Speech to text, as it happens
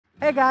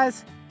Hey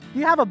guys,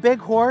 you have a big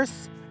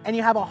horse and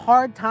you have a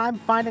hard time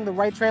finding the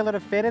right trailer to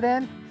fit it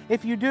in?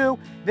 If you do,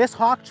 this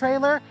Hawk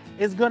trailer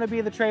is gonna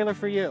be the trailer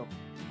for you.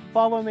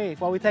 Follow me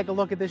while we take a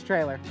look at this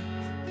trailer.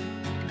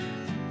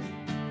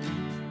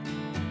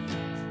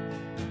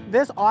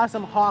 This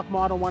awesome Hawk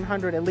Model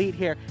 100 Elite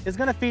here is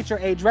gonna feature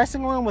a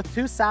dressing room with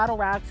 2 saddle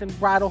racks and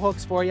bridle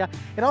hooks for you.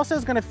 It also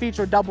is gonna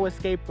feature double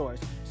escape doors.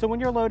 So when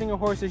you're loading your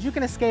horses, you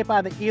can escape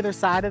either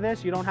side of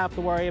this. You don't have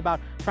to worry about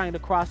trying to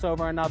cross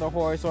over another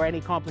horse or any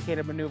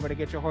complicated maneuver to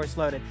get your horse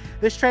loaded.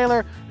 This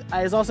trailer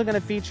is also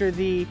gonna feature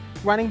the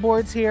running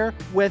boards here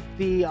with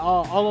the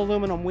all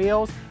aluminum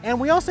wheels. And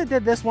we also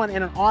did this one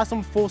in an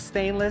awesome full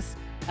stainless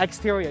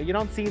exterior. You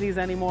don't see these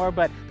anymore,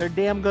 but they're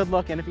damn good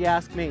looking if you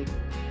ask me.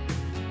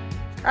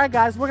 All right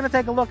guys, we're gonna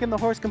take a look in the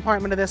horse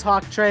compartment of this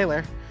Hawk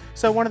trailer.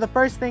 So one of the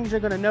first things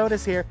you're gonna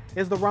notice here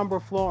is the Rumber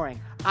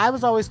flooring. I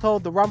was always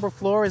told the Rumber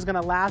floor is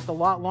gonna last a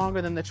lot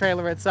longer than the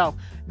trailer itself.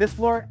 This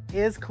floor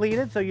is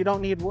cleated, so you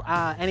don't need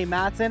any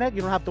mats in it.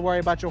 You don't have to worry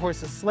about your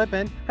horses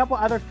slipping. A couple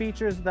other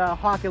features, the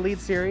Hawk Elite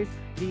series,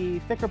 the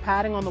thicker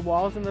padding on the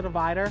walls in the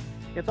divider.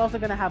 It's also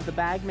gonna have the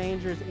Bag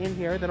Mangers in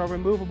here that are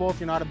removable if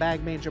you're not a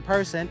Bag Manger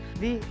person.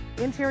 The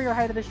interior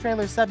height of this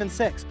trailer is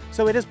 7'6",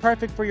 so it is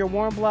perfect for your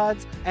warm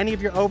bloods, any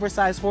of your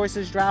oversized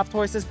horses, draft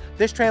horses.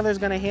 This trailer is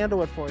gonna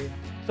handle it for you.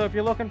 So if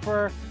you're looking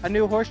for a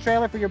new horse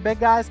trailer for your big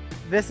guys,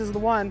 this is the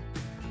one.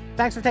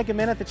 Thanks for taking a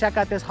minute to check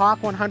out this Hawk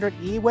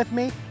 100E with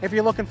me. If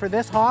you're looking for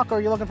this Hawk or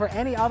you're looking for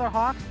any other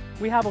Hawk,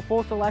 we have a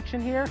full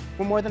selection here.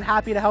 We're more than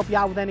happy to help you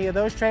out with any of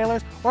those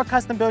trailers or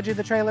custom build you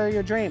the trailer of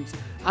your dreams.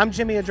 I'm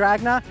Jimmy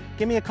Adragna.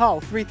 Give me a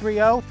call,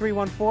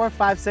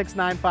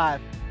 330-314-5695.